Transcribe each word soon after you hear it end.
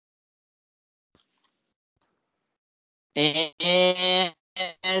And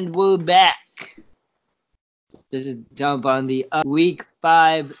we're back. This is Dump on the Week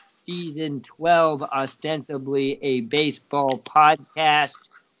 5, Season 12, ostensibly a baseball podcast.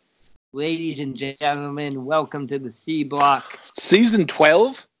 Ladies and gentlemen, welcome to the C Block. Season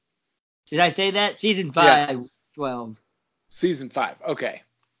 12? Did I say that? Season 5, yeah. 12. Season 5, okay.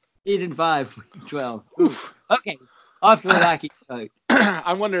 Season 5, 12. Oof. Okay, off to a rocky start.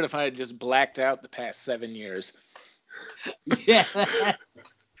 I wondered if I had just blacked out the past 7 years. Yeah.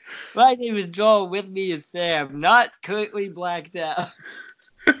 My name is Joel. With me is Sam. Not currently blacked out.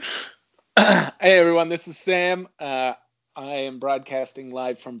 Hey, everyone. This is Sam. I am broadcasting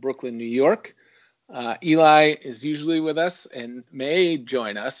live from Brooklyn, New York. Eli is usually with us and may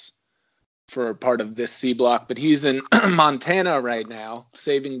join us for part of this C Block, but he's in Montana right now,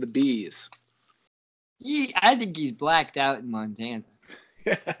 saving the bees. I think he's blacked out in Montana.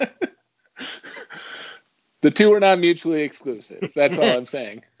 The two are not mutually exclusive. That's all I'm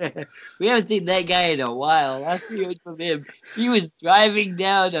saying. We haven't seen that guy in a while. Last we heard from him, he was driving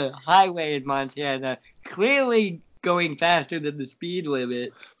down a highway in Montana, clearly going faster than the speed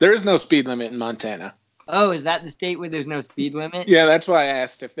limit. There is no speed limit in Montana. Oh, is that the state where there's no speed limit? Yeah, that's why I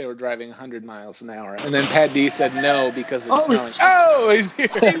asked if they were driving 100 miles an hour. And then Pat D said no because it's snowing. Oh, he's here.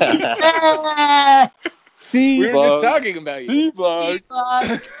 We were just talking about you. C-Block.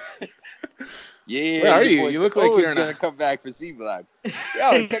 Yeah. Where are you? You look like you're going to come back for C-Block.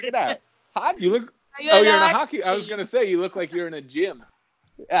 Yo, check it out. Hockey. You look. Oh, you're in a hockey. I was going to say, you look like you're in a gym.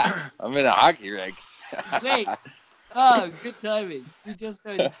 Yeah, I'm in a hockey rink. Great. Oh, good timing. We just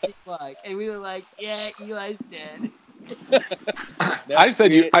started C-Block, and we were like, yeah, Eli's dead. I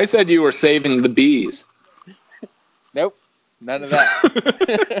said you were saving the bees. Nope. None of that.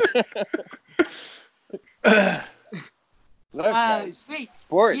 Sweet.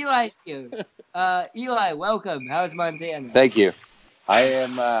 Sport. Eli's here. Eli, welcome. How's Montana? Thank you. I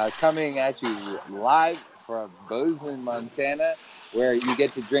am coming at you live from Bozeman, Montana, where you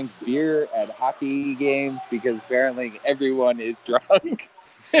get to drink beer at hockey games because apparently everyone is drunk.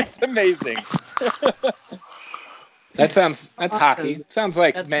 It's amazing. That's hockey. Sounds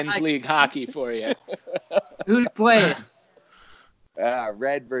like that's men's hockey. League hockey for you. Who's playing?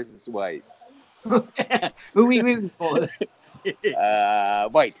 Red versus white. Who are we rooting for?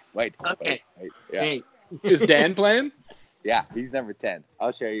 White. Okay. White. Yeah. Great. Is Dan playing? Yeah, he's number 10.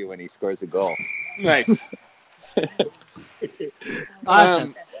 I'll show you when he scores a goal. Nice.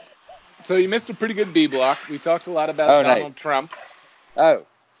 Awesome. So you missed a pretty good B block. We talked a lot about Donald Trump. Oh,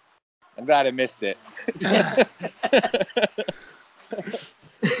 I'm glad I missed it.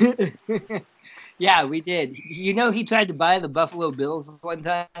 Yeah, we did. You know, he tried to buy the Buffalo Bills one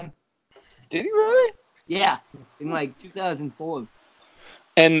time. Did he really? Yeah, in like 2004.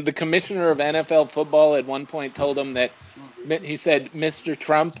 And the commissioner of NFL football at one point told him that he said, Mr.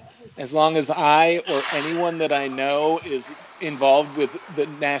 Trump, as long as I or anyone that I know is involved with the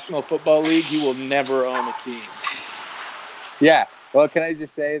National Football League, you will never own a team. Yeah. Well, can I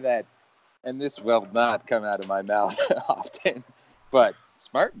just say that, and this will not come out of my mouth often, but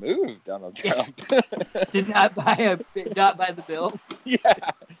smart move, Donald Trump. Did not buy the Bills. Yeah,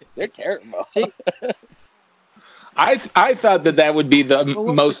 they're terrible. I thought that would be the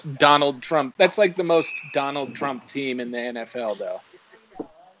most Donald Trump. That's like the most Donald Trump team in the NFL,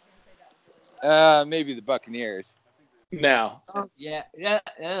 though. Maybe the Buccaneers. No. Oh, yeah.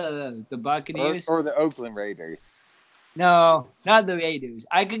 The Buccaneers or the Oakland Raiders. No, not the Raiders.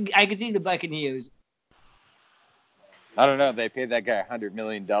 I could see the Buccaneers. I don't know. They paid that guy $100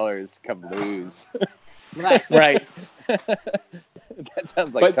 million to come lose. Right. That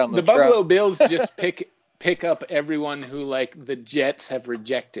sounds like Donald the Trump. Buffalo Bills just pick up everyone who like the Jets have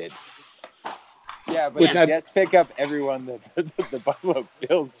rejected. Yeah, but the Jets pick up everyone that the Buffalo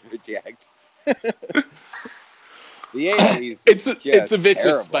Bills reject. The AL East it's a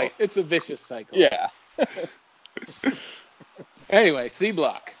vicious terrible. It's a vicious cycle. Yeah. Anyway, C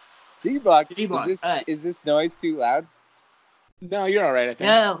block. C block. Is this noise too loud? No, you're all right, I think.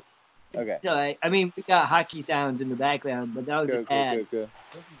 No. Okay. It's all right. I mean, we got hockey sounds in the background, but that was just bad. Cool.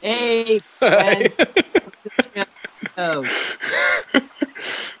 Hey, friend. Oh.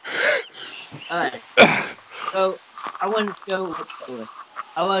 All right. So I want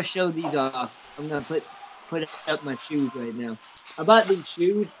to show these off. I'm gonna put up my shoes right now. I bought these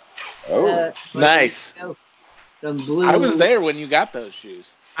shoes. Oh, nice. Some blue. I was there when you got those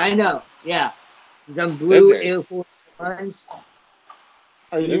shoes. I know. Yeah, some blue Air Force Ones.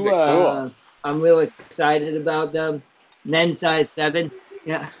 Are you cool? I'm real excited about them. Men's size 7.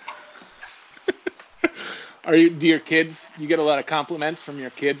 Yeah. Do your kids? You get a lot of compliments from your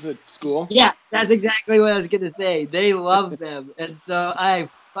kids at school? Yeah, that's exactly what I was gonna say. They love them, and so I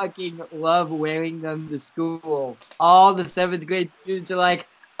fucking love wearing them to school. All the 7th grade students are like,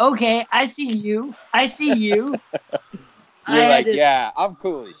 "Okay, I see you. I see you." You're I had like, to, yeah, I'm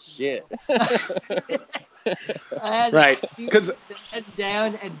cool as shit. I had Right. to Because bend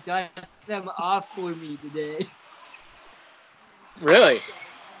down and dust them off for me today. really,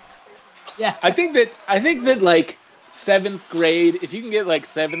 Yeah, I think that like 7th grade, if you can get like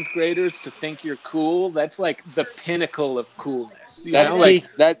 7th graders to think you're cool, that's like the pinnacle of coolness. You That's know, yeah, like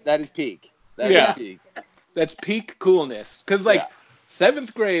peak. That is peak. That is yeah, yeah. peak. that's peak coolness. Because Yeah. like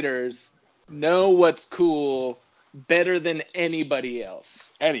 7th graders know what's cool better than anybody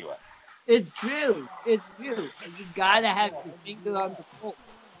else. Anyway. It's true. It's true. And you gotta have your finger on the pulse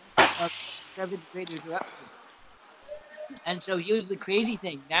of 7th graders are up to. And so here's the crazy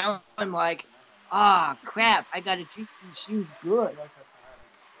thing. Now I'm like, crap, I gotta treat these shoes good.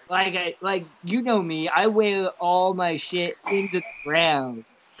 Like you know me, I wear all my shit into the ground.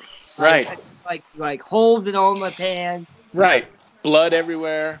 Right. Like holes in all my pants, Right. Blood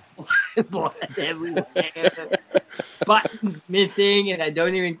everywhere. blood everywhere, buttons missing, and I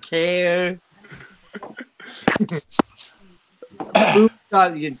don't even care. Boots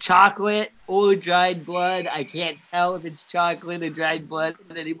got your chocolate or dried blood. I can't tell if it's chocolate or dried blood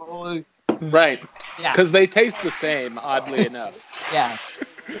anymore. Right. Yeah, Because they taste the same, oddly enough. yeah.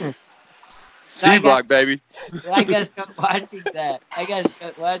 So C block, baby. I gotta start watching that. I gotta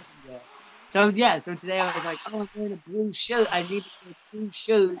start watching that. So yeah, so today I was like, oh, I'm wearing a blue shirt. I need to wear a blue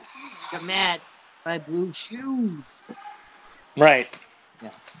shirt to match my blue shoes. Right. Yeah.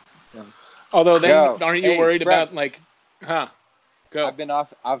 So Although then, Yo, aren't you hey, worried Fred. about like, go. I've been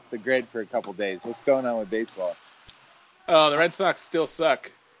off the grid for a couple days. What's going on with baseball? Oh, the Red Sox still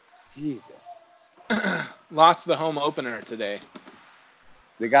suck. Jesus. Lost the home opener today,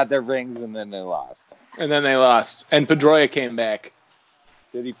 They got their rings and then they lost. and then they lost. And Pedroia came back.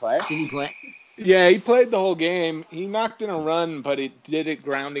 Did he play? did he play? Yeah, he played the whole game. He knocked in a run, but he did it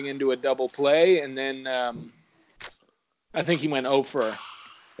grounding into a double play, and then I think he went 0 for.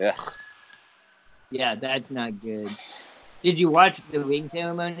 Yeah. Yeah, that's not good. Did you watch the ring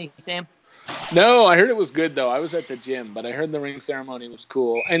ceremony, Sam? No, I heard it was good though. I was at the gym, but I heard the ring ceremony was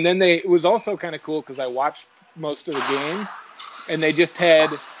cool. And then it was also kind of cool because I watched most of the game, and they just had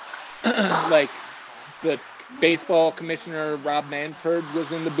like the baseball commissioner Rob Manfred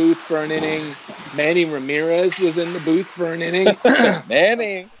was in the booth for an inning. Manny Ramirez was in the booth for an inning.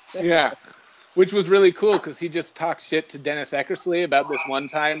 Manny. Yeah, which was really cool because he just talked shit to Dennis Eckersley about this one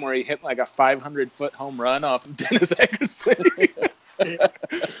time where he hit like a 500-foot home run off of Dennis Eckersley.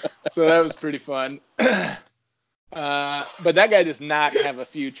 So that was pretty fun. But that guy does not have a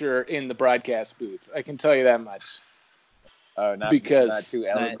future in the broadcast booth. I can tell you that much. Oh, not Because too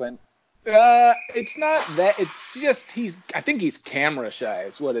eloquent. it's not that. It's just I think he's camera shy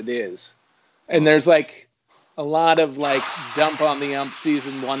is what it is. And there's like a lot of like dump on the ump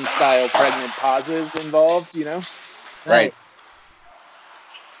season 1 style pregnant pauses involved, you know? Right.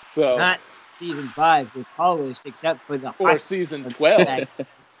 So Not season 5. They're polished except for the or hot. season 12.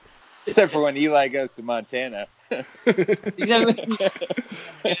 Except for when Eli goes to Montana. Exactly.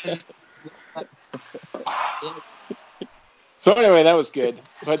 So anyway, that was good.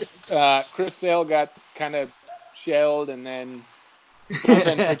 But Chris Sale got kind of shelled, and then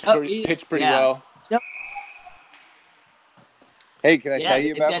bullpen pitched pretty Yeah. well. So, Hey, can I tell yeah,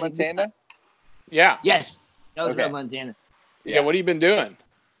 you they've about got a good. Montana? Yeah. Yes, that was Okay. about Montana. Yeah. What have you been doing?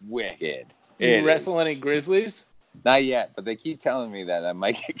 Wicked. You It wrestle is. any grizzlies? Not yet, but they keep telling me that I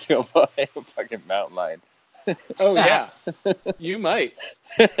might get killed by a fucking mountain lion. Oh yeah, you might.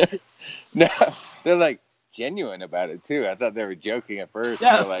 No, they're like genuine about it too. I thought they were joking at first.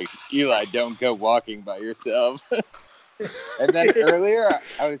 Yeah. They're like, Eli, don't go walking by yourself. And then earlier,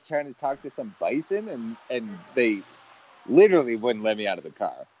 I was trying to talk to some bison, and they literally wouldn't let me out of the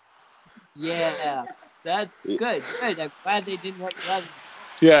car. Yeah, that's good. Good. I'm glad they didn't let you out.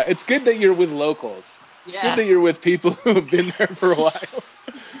 Yeah, it's good that you're with locals. It's good Yeah. that you're with people who have been there for a while.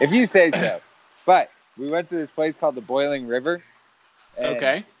 If you say so. But we went to this place called the Boiling River, and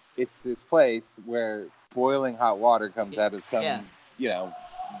Okay. it's this place where boiling hot water comes out of some, Yeah.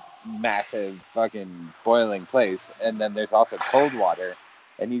 massive fucking boiling place, and then there's also cold water,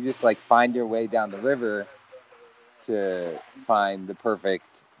 and you just like find your way down the river to find the perfect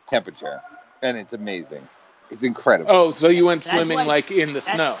temperature, and it's amazing. It's incredible. Oh, so you went That's swimming why. like in the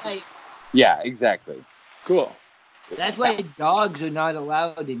That's snow. why. Yeah, exactly. Cool. That's why dogs are not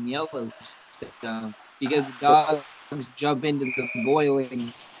allowed in Yellowstone because the dogs jump into the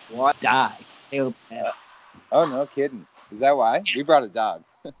boiling water, die. They'll die. Oh, no kidding. Is that why? We brought a dog.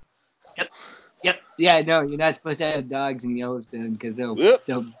 Yep. Yeah, no, you're not supposed to have dogs in Yellowstone because they'll Whoops.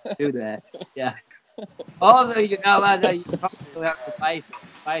 do that. Yeah. Although you're not allowed to, you also have the bison.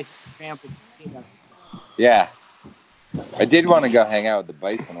 Bison trample the peanut. Yeah. I did want to go hang out with the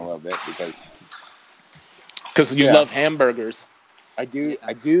bison a little bit because you love hamburgers. I do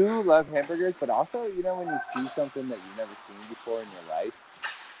love hamburgers, but also, when you see something that you've never seen before in your life,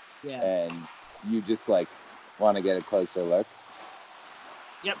 and you just want to get a closer look.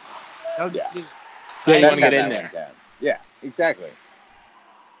 Yep. Yeah, you want to get in there. Yeah, exactly.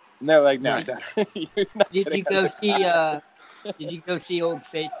 And they're like, no. Did you go see Old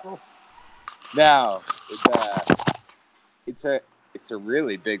Faithful? No, it's a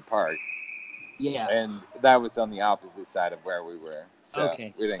really big park. Yeah. And that was on the opposite side of where we were, so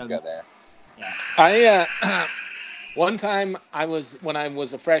we didn't go there. Yeah. I one time when I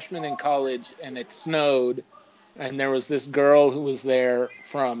was a freshman in college and it snowed, and there was this girl who was there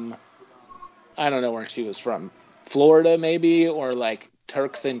from, I don't know where she was from, Florida maybe, or like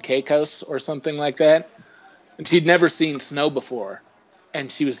Turks and Caicos or something like that. And she'd never seen snow before.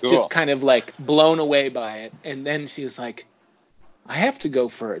 And she was just kind of like blown away by it. And then she was like, I have to go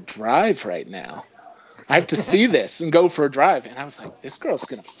for a drive right now. I have to see this and go for a drive. And I was like, this girl's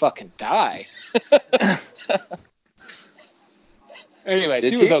going to fucking die. Anyway,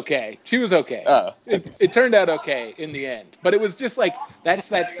 she was okay. She was okay. Oh. It turned out okay in the end. But it was just like, that's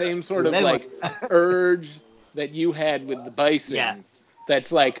that same sort of like urge that you had with the bison. Yeah.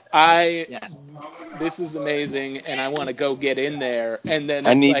 That's like, this is amazing, and I want to go get in there. And then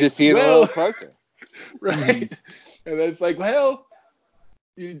I need to see it a little closer. Right. And then it's like, well,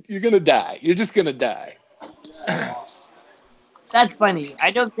 you're going to die. You're just going to die. That's funny.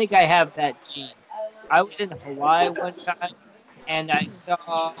 I don't think I have that gene. I was in Hawaii one time, and I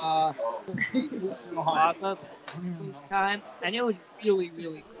saw lava for the first time, and it was really,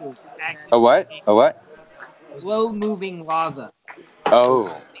 really cool. A what? Slow-moving lava.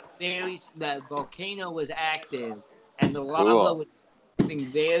 Oh. The volcano was active, and the lava was moving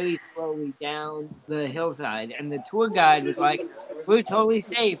very slowly down the hillside. And the tour guide was like, "We're totally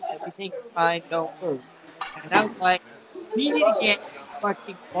safe. Everything's fine. Don't worry." And I was like, "We need to get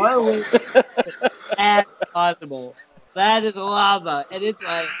fucking far away as possible. That is lava, and it's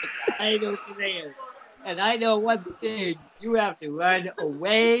like right over there. And I know one thing: you have to run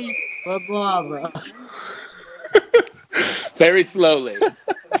away from lava." Very slowly.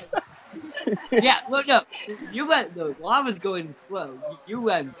 Yeah, well, no, the lava's going slow. You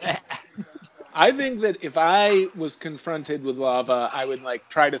run fast. I think that if I was confronted with lava, I would like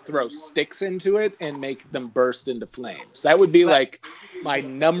try to throw sticks into it and make them burst into flames. That would be like my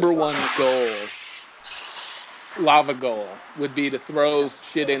number one goal. Lava goal would be to throw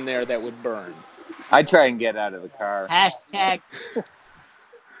shit in there that would burn. I'd try and get out of the car.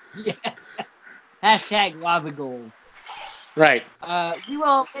 Hashtag lava goals. Right. We were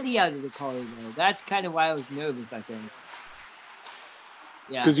already out of the car though. That's kind of why I was nervous, I think.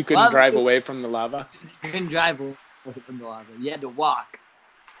 Yeah. Because you couldn't drive away from the lava? You couldn't drive away from the lava. You had to walk.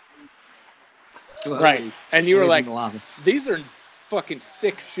 Slowly right. And you were like, the these are fucking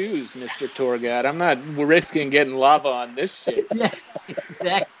sick shoes, Mr. Tour Guide. I'm not risking getting lava on this shit. Yeah,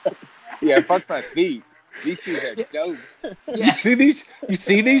 exactly. Yeah, fuck my feet. These shoes are dope. Yeah. You see these? You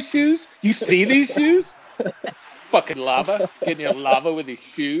see these shoes? You see these shoes? Fucking lava. Getting your lava with these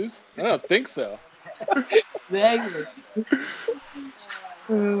shoes? I don't think so. Exactly.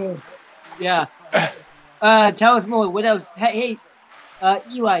 Yeah. Tell us more. What else? Hey,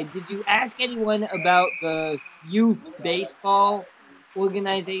 Eli, did you ask anyone about the youth baseball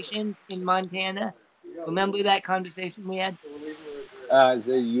organizations in Montana? Remember that conversation we had? Is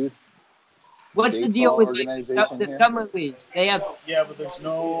there youth? What's the deal with the here? summer league? They have. Yeah, but there's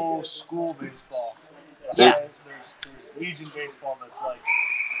no school baseball. Yeah. There's Legion baseball that's like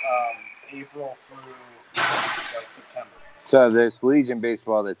April through like September. So there's Legion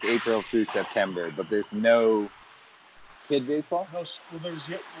baseball that's April through September, but there's no kid baseball? No school. There's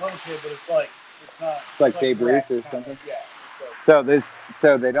little kid, but it's not. It's like Babe Ruth or something. Yeah.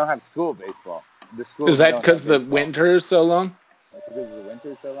 So they don't have school baseball. The schools Is that because the winter is so long? That's because the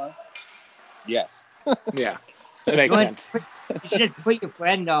winter is so long. Yes. Yeah, that makes sense. You should just put your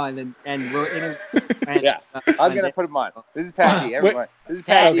friend on and we'll interview. Yeah, I'm gonna put him on. This is Pat D. Everyone, this is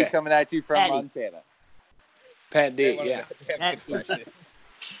Pat D. coming at you from Montana. Pat D. Yeah.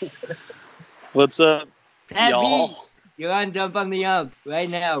 What's up, Pat y'all? B, you're on Dump on the Ump right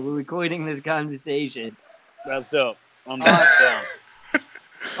now. We're recording this conversation. That's dope. I'm down.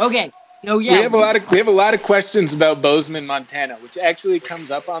 Okay, So We yeah, have a lot of questions about Bozeman, Montana, which actually comes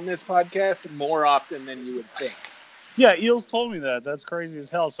up on this podcast more often than you would think. Yeah, Eels told me that. That's crazy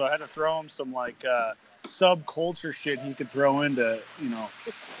as hell. So I had to throw him some like subculture shit he could throw in to,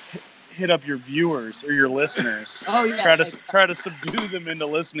 hit up your viewers or your listeners. Oh yeah. Try to subdue them into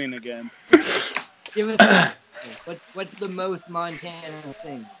listening again. Give us what's the most Montana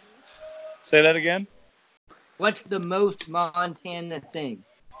thing? Say that again. What's the most Montana thing?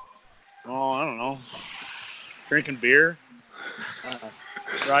 Oh, I don't know. Drinking beer, Uh,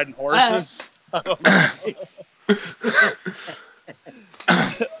 riding horses. I don't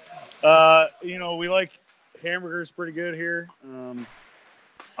know. We like hamburgers pretty good here.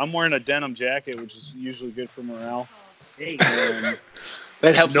 I'm wearing a denim jacket, which is usually good for morale. hey,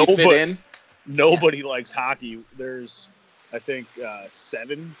 That helps you fit in. Nobody likes hockey. There's, I think,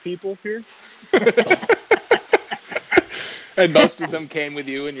 7 people here. And most of them came with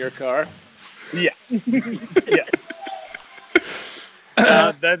you in your car. Yeah. Yeah.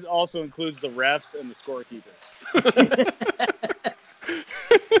 That also includes the refs and the scorekeepers.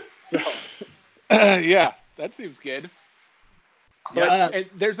 So, Yeah, that seems good. Yeah. But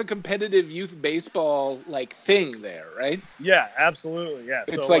there's a competitive youth baseball thing there, right? yeah, absolutely. Yeah.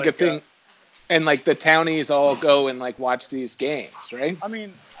 It's So, like a thing, and the townies all go and watch these games, right? I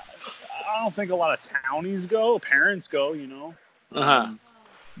mean, I don't think a lot of townies go. Parents go,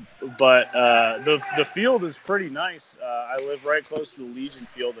 But the field is pretty nice. I live right close to the Legion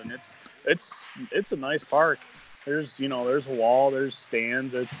Field, and it's a nice park. There's there's a wall, there's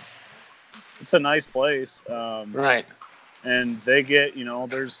stands. It's a nice place. Right. And they get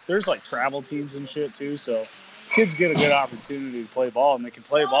there's like travel teams and shit too. So kids get a good opportunity to play ball, and they can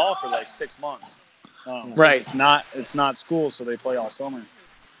play ball for like 6 months. Right. It's not school, so they play all summer.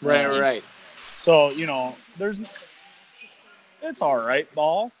 Right. So it's all right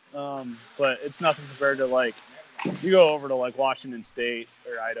ball, but it's nothing compared to you go over to Washington State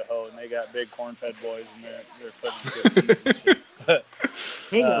or Idaho, and they got big corn-fed boys, and they're putting good teams and shit. But,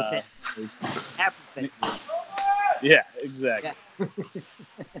 Potato boys, apple fed boys. yeah, exactly.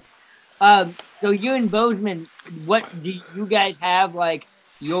 Yeah. So you and Bozeman, what do you guys have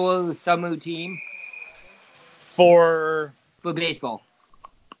your summer team For baseball?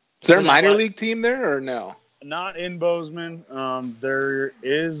 Is there a minor league team there or no? not in Bozeman, there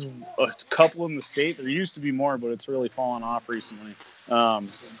is a couple in the state. There used to be more, but it's really fallen off recently.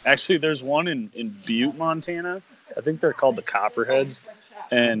 Actually, there's one in Butte, Montana. I think they're called the Copperheads,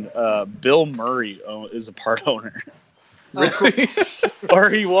 and Bill Murray is a part owner. Really? Or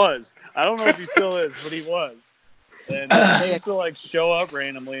he was. I don't know if he still is, but he was. And he used to show up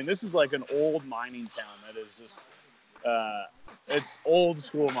randomly. And this is an old mining town that is just, it's old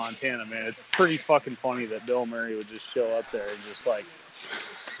school Montana, man. It's pretty fucking funny that Bill Murray would just show up there and just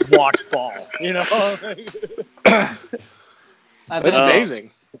watch ball, That's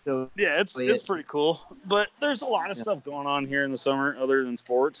amazing. Yeah, it's pretty cool. But there's a lot of stuff going on here in the summer other than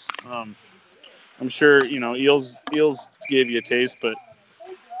sports. I'm sure Eels gave you a taste, but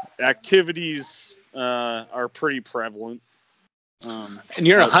activities are pretty prevalent. And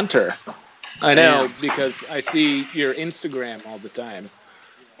you're a hunter. I know because I see your Instagram all the time,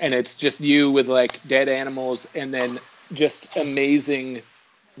 and it's just you with dead animals and then just amazing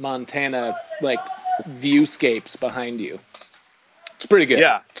Montana viewscapes behind you. It's pretty good.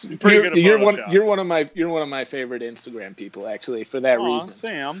 Yeah, pretty good at Photoshop. You're one of my favorite Instagram people, actually, for that reason.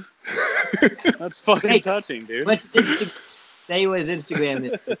 Sam, that's fucking touching, dude. What's Instagram? Say what his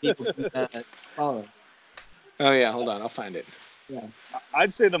Instagram is so people can follow. Oh yeah, hold on, I'll find it. Yeah.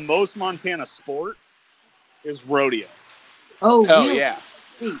 I'd say the most Montana sport is rodeo. Oh really? Yeah.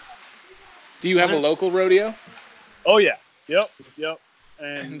 Sweet. Do you have a local rodeo? Oh yeah. Yep.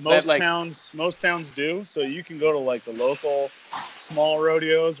 And Is most that most towns do. So you can go to the local small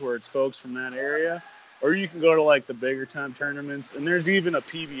rodeos where it's folks from that area, or you can go to the bigger time tournaments. And there's even a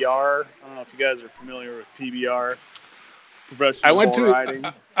PBR. I don't know if you guys are familiar with PBR, professional bull riding.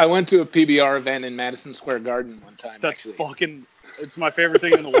 I went to a PBR event in Madison Square Garden one time. That's actually. It's my favorite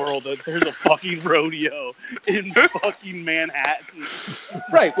thing in the world that there's a fucking rodeo in fucking Manhattan.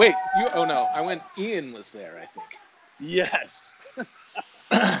 Right. Wait. Oh no. I went. Ian was there, I think. Yes.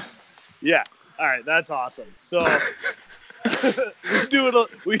 Yeah. All right. That's awesome. So we do it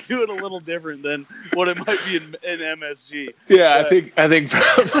a little different than what it might be in MSG. Yeah, I think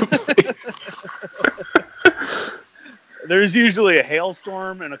probably. There's usually a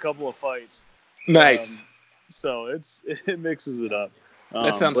hailstorm and a couple of fights. Nice. So it mixes it up.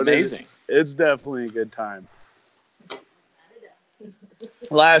 That sounds amazing. It's definitely a good time.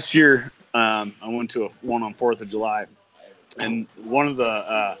 Last year, I went to one on 4th of July, and one of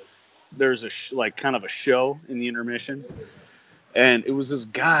the there's a like kind of a show in the intermission, and it was this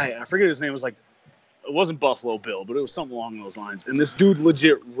guy. I forget his name. It was like it wasn't Buffalo Bill, but it was something along those lines. And this dude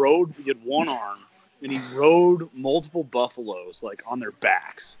legit rode. He had one arm, and he rode multiple buffaloes like on their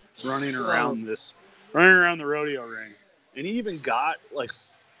backs, running around the rodeo ring. And he even got like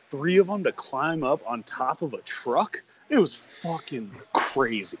 3 of them to climb up on top of a truck. It was fucking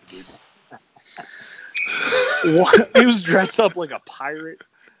crazy, dude. He was dressed up like a pirate.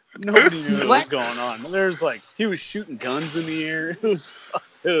 Nobody knew what was going on. There's like he was shooting guns in the air. It was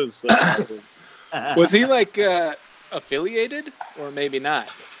so awesome. Was he like affiliated or maybe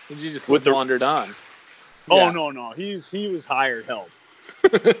not? Did you just wandered on? Oh no. He was hired help.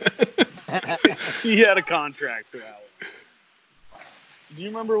 He had a contract for that one. Do you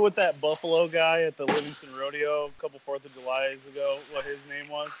remember what that Buffalo guy at the Livingston Rodeo a couple 4th of Julys ago, what his name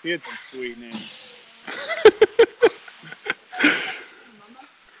was? He had some sweet name.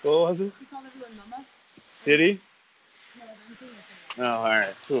 What was it? He called everyone mama. Did he? No, I don't think Oh, all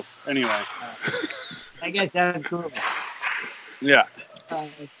right. Cool. Anyway. I guess that's cool. Yeah.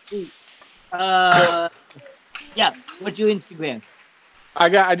 Sweet. Yeah. What's your Instagram?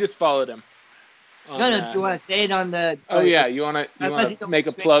 I just followed him. No, do you want to say it on the? Oh yeah, you want to make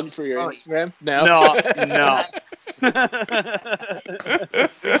a plug for your Instagram? No.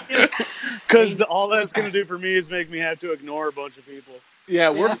 Because all that's gonna do for me is make me have to ignore a bunch of people. Yeah,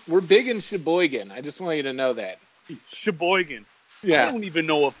 we're big in Sheboygan. I just want you to know that. Sheboygan. Yeah. I don't even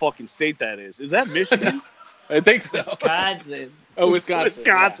know what fucking state that is. Is that Michigan? I think so. Wisconsin. Oh, Wisconsin.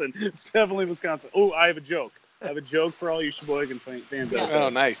 Wisconsin. Yeah. It's definitely Wisconsin. Oh, I have a joke. I have a joke for all you Sheboygan fans out there. Oh,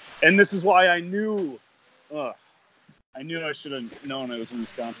 nice. And this is why I knew. I knew I should have known it was in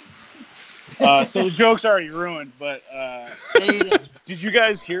Wisconsin. So the joke's already ruined. But did you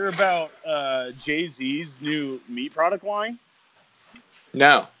guys hear about Jay-Z's new meat product line?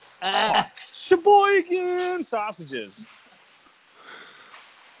 No. Sheboygan sausages.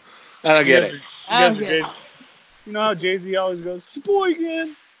 I don't get it. You know how Jay-Z always goes,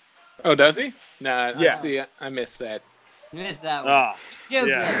 Sheboygan. Oh, does he? Nah, yeah. See, I missed that. You missed that one.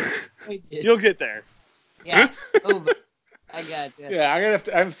 Yeah. You'll get there. Yeah. Over. I got you. Yeah, I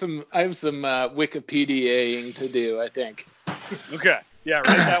have some Wikipediaing to do, I think. Okay. Yeah,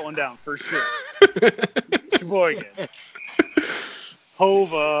 write that one down for sure. Sheboygan.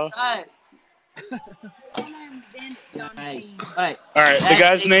 Hova. Nice. All right. The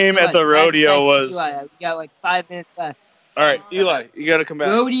guy's name at the rodeo was. We got like 5 minutes left. All right, Eli, you got to come back.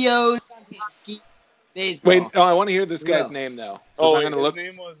 Rodeos, hockey, baseball. Wait, I want to hear this guy's name though. His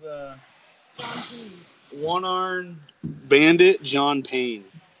name was John Payne. One-Armed Bandit John Payne.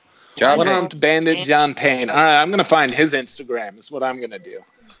 One-Armed Bandit John Payne. All right, I'm gonna find his Instagram. Is what I'm gonna do.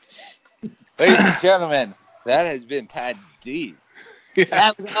 Ladies and gentlemen, that has been Pat D. Yeah.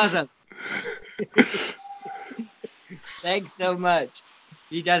 That was awesome. Thanks so much.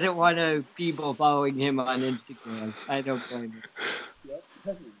 He doesn't want people following him on Instagram. I don't blame him.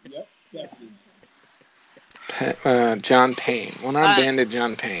 Yep. John Payne. One-Armed Bandit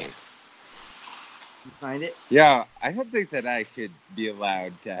John Payne. You find it? Yeah, I don't think that I should be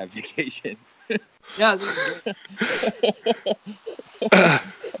allowed to have vacation. No, this is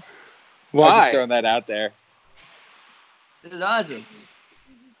Why? I'm just throwing that out there. This is awesome.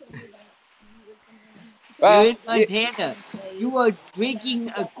 Well, You're in Montana. You are drinking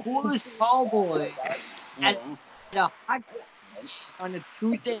a Coors Tall Boy at a hot on a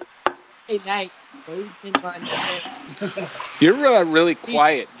Tuesday night. Bozeman, Montana. You're really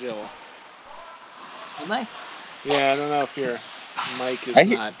quiet, Joel. Am I? Yeah, I don't know if your mic is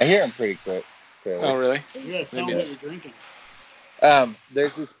not. I hear him pretty quick. Clearly. Oh, really? Yeah, tell me what you're drinking.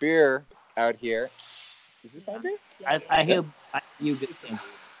 There's this beer out here. Is this my beer? I hear you.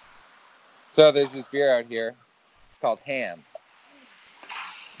 So there's this beer out here. It's called Hams.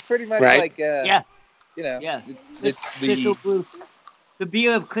 It's pretty much like yeah. It's Crystal Blue. The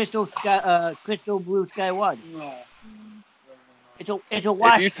beer of Crystal Blue Sky water. No. It's a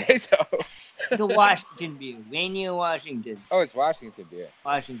Washington. If you say so. It's a Washington beer. Rainier, Washington. Oh, it's Washington beer.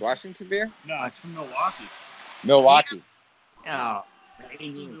 Washington beer? No, it's from Milwaukee. Milwaukee. Oh,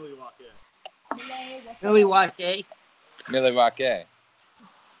 Milwaukee. Milwaukee.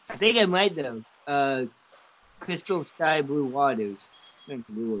 I think I might though. Crystal Sky Blue Waters. I'm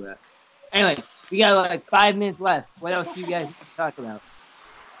gonna Google that. Anyway, we got like 5 minutes left. What else do you guys want to talk about?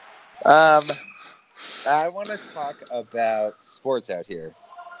 I want to talk about sports out here.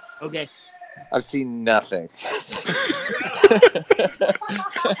 Okay. I've seen nothing.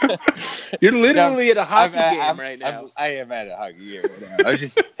 You're literally at a hockey game right now. I am at a hockey game right now. I'm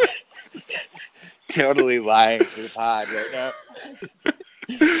just totally lying for the pod right now.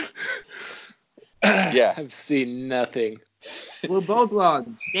 Yeah. I've seen nothing. We're both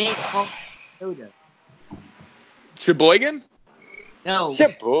wrong. St. Paul, Minnesota. Sheboygan? No.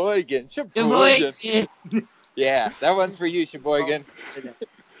 Sheboygan. Sheboygan. Yeah, that one's for you, Sheboygan.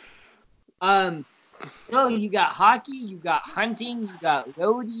 No, you got hockey, you got hunting, you got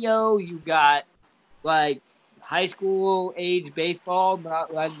rodeo, you got like high school age baseball,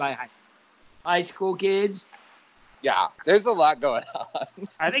 not run by high school kids. Yeah, there's a lot going on.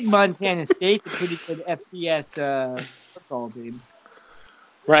 I think Montana State's a pretty good FCS football team.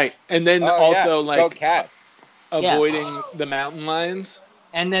 Right. And then Oh, also yeah. like Go Cats. avoiding the mountain lions.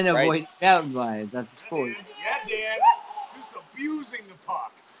 And then Right. avoid mountain lions. That's a sport. Yeah, Dan. Just abusing the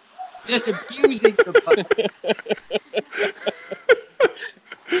puck. Just abusing the puck.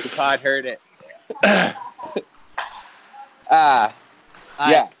 The pod heard it. Yeah.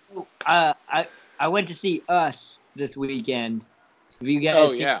 I went to see Us this weekend. Have you guys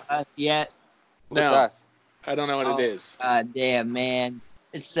Oh, seen yeah. Us yet? What's No. us? I don't know what Oh, it is. God damn, man.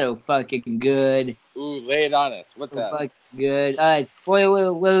 It's so fucking good. Ooh, lay it on us. What's So us? fucking good. Spoiler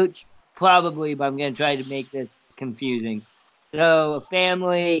alert, probably, but I'm going to try to make this confusing. So, a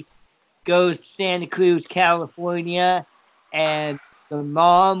family goes to Santa Cruz, California, and the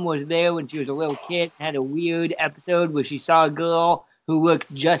mom was there when she was a little kid, had a weird episode where she saw a girl who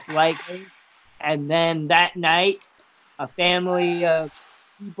looked just like her. And then that night, a family of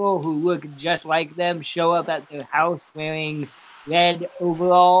people who look just like them show up at their house wearing red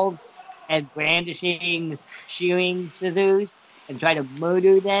overalls and brandishing shearing scissors and try to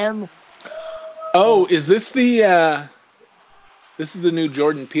murder them. Oh, is this the this is the new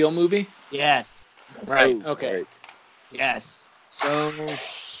Jordan Peele movie? Yes. Right. Oh, Okay. right. Yes. So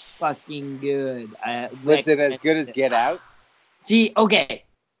fucking good. I Was it as recommend good as it. Get Out? See, okay.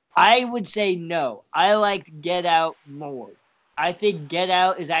 I would say no. I liked Get Out more. I think Get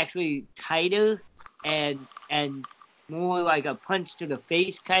Out is actually tighter and more like a punch to the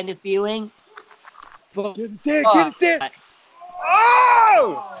face kind of feeling. But Get it there. Get it there.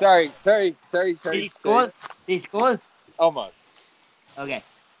 Oh! Sorry. did he score? Did he score? Almost. Okay.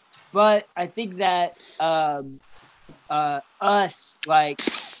 But I think that Us like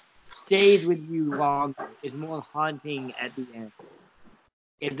stays with you longer. Is more haunting at the end.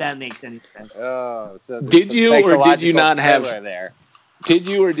 If that makes any sense. Oh, so there's Did some you or did you psychological not have- thriller there? Did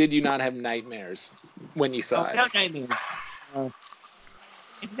you or did you not have nightmares when you saw Oh, it? no nightmares.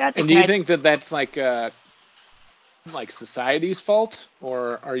 It's not the And do you kind. think that that's like society's fault,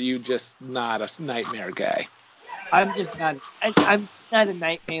 or are you just not a nightmare guy? I'm just not. I'm just not a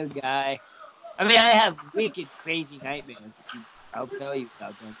nightmare guy. I mean, I have wicked crazy nightmares. I'll tell you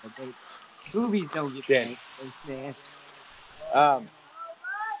about them, but movies don't give me Dan. nightmares, man. Um,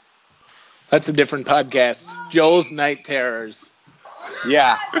 That's a different podcast. Joel's Night Terrors.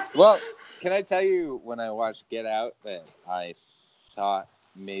 yeah. Well, can I tell you when I watched Get Out that I thought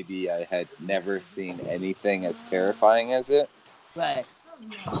maybe I had never seen anything as terrifying as it? But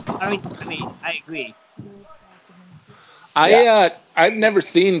I mean, I agree. I've never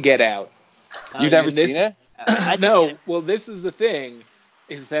seen Get Out. You've yeah, never seen it? I No, well, this is the thing,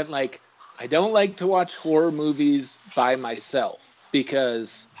 is that like I don't like to watch horror movies by myself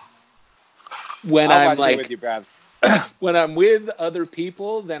because when I'll I'm watch it like with you, Brad. when I'm with other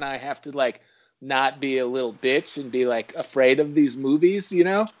people, then I have to like not be a little bitch and be like afraid of these movies, you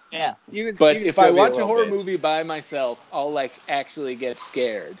know? Yeah. You But can if still I be watch a little horror bitch. movie by myself, I'll like actually get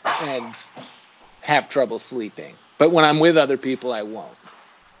scared and have trouble sleeping. But when I'm with other people, I won't.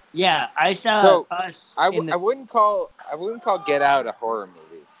 Yeah, I saw So, Us I in the wouldn't call Get Out a horror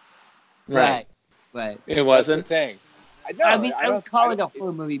movie. right. It That's wasn't. the thing. I mean, I would don't call it a it's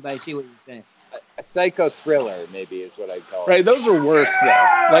horror movie, but I see what you're saying. a psycho thriller, maybe is what I'd call Right, it. those are worse though.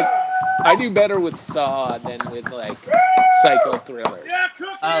 Like I do better with Saw than with like psycho thrillers.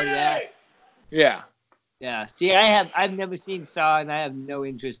 Oh yeah, Yeah. yeah. See, I've never seen Saw, and I have no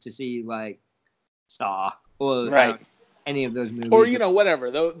interest to see like Saw or Right. any of those movies. Or you know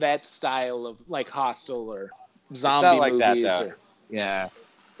whatever, though that style of like Hostel or zombie not like that, movies though. or yeah.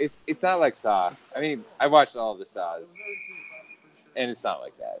 It's not like Saw. I mean, I watched all the Saws, and it's not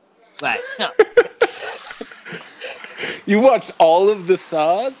like that. Right. No. You watched all of the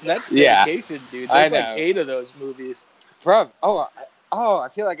Saws? That's Yeah. dedication, dude. I There's like know. 8 of those movies. Bro, I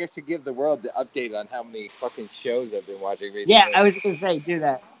feel like I should give the world the update on how many fucking shows I've been watching recently. Yeah, I was gonna say do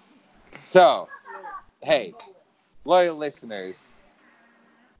that. So, hey, loyal listeners,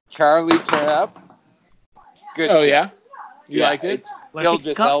 Charlie Turn Up. Good Oh show. yeah? You liked it? It's What's it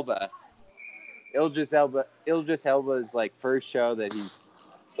Idris called? Elba. Idris Elba's like first show that he's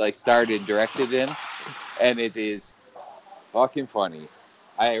like starred and directed in, and it is fucking funny.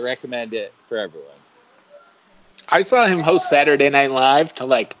 I recommend it for everyone. I saw him host Saturday Night Live to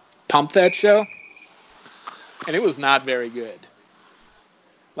like pump that show, and it was not very good.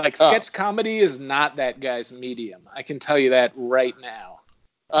 Like Oh. sketch comedy is not that guy's medium. I can tell you that right now.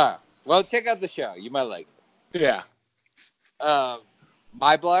 Well, check out the show. You might like Yeah. it.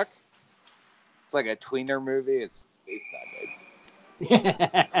 My Block. It's like a tweener movie. It's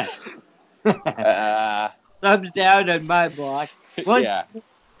not good. Thumbs down on my block. What? Yeah.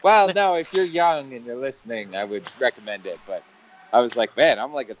 Well, no, if you're young and you're listening, I would recommend it. But I was like, man,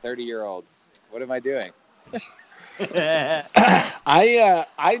 I'm like a 30-year-old. What am I doing?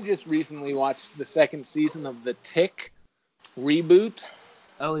 I just recently watched the second season of The Tick reboot.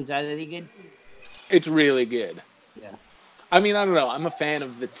 Oh, is that any good? It's really good. Yeah. I mean, I don't know. I'm a fan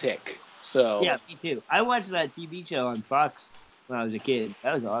of The Tick. So Yeah, me too. I watched that TV show on Fox when I was a kid.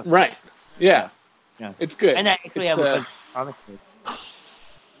 That was awesome. right. Yeah. Yeah. It's good. And I actually It's, have a bunch of comic books.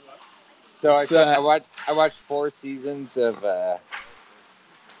 So It's, I watched 4 seasons of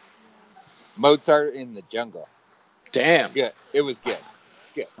Mozart in the Jungle. damn. Good. It was good.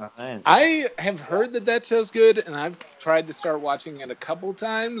 It's good. All right. I have heard that show's good, and I've tried to start watching it a couple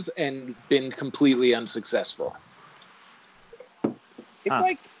times and been completely unsuccessful. It's Huh.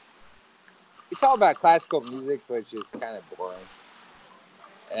 like it's all about classical music, which is kind of boring,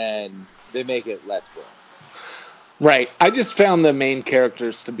 and they make it less boring. Right. I just found the main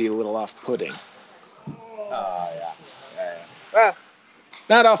characters to be a little off-putting. Oh yeah. Well,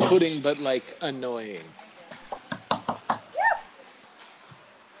 Not off-putting, but like annoying.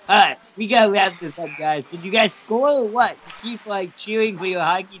 All right, we gotta wrap this up, guys. Did you guys score or what? You keep like cheering for your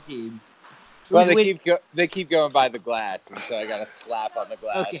hockey team. well, Who's winning? they keep going by the glass, and so I got to slap on the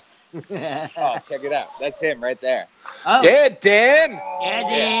glass. Okay. Oh, check it out. That's him right there. Oh, Yeah, Dan. yeah,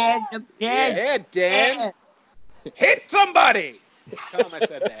 Dan. Number 10. Yeah, Dan. Hit somebody. Tell him I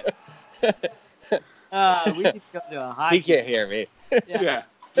said that. We need to go to a hockey. He can't hear me. Yeah. Yeah.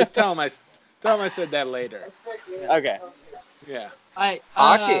 Just tell him I said that later. Okay. Yeah. All right.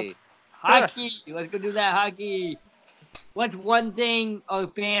 Hockey. Hockey. Let's go do that hockey. What's one thing our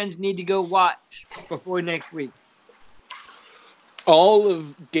fans need to go watch before next week? All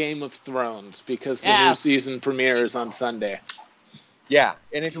of Game of Thrones because the Yeah. new season premieres on Sunday. Yeah,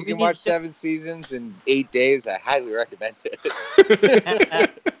 and if So you we can need watch to- 7 seasons in 8 days, I highly recommend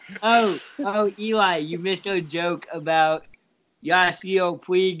it. Oh, Eli, you missed our joke about Yasiel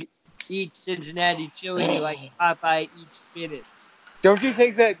Puig eats Cincinnati chili like Popeye eats spinach. Don't you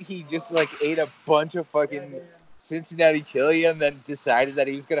think that he just like ate a bunch of fucking Cincinnati chili and then decided that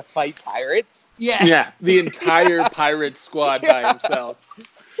he was gonna fight pirates? Yeah. Yeah, the entire pirate squad by himself.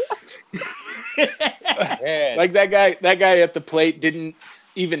 Man, Like that guy at the plate didn't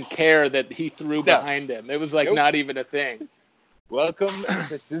even care that he threw behind him. It was like Nope. not even a thing. welcome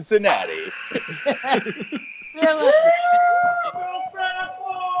to Cincinnati. Really?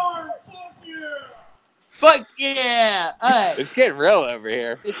 Fuck yeah! All right. It's getting real over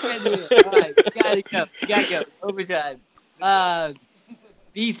here. It's getting real. All right, we gotta go. We gotta go. Overtime.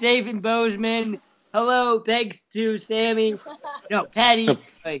 Be safe in Bozeman. Hello, thanks to Sammy. No, Patty.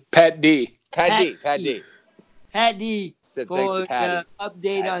 Wait, Pat D. Pat D. Pat D Said thanks to for Patty. the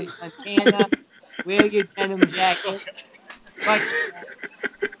update Patty. on Montana. Wear your denim jacket. Fuck yeah.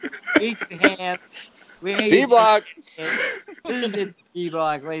 Eat your ham. Wear your C denim block. jacket. This has been D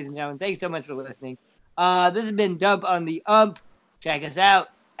Block, ladies and gentlemen. Thanks so much for listening. This has been Dump on the Ump. Check us out.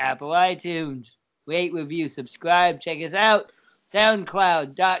 Apple iTunes. Rate, review, subscribe. Check us out.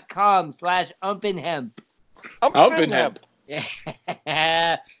 SoundCloud.com/umpinhemp. Umpenhemp. Yeah.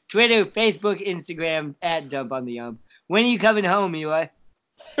 Twitter, Facebook, Instagram at Dump on the Ump. When are you coming home, Eli?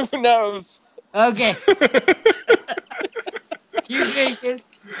 Who knows? Okay. Keep drinking.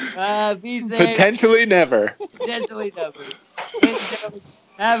 Be safe. Potentially never. Potentially never. Ladies and gentlemen,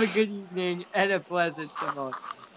 have a good evening and a pleasant tomorrow.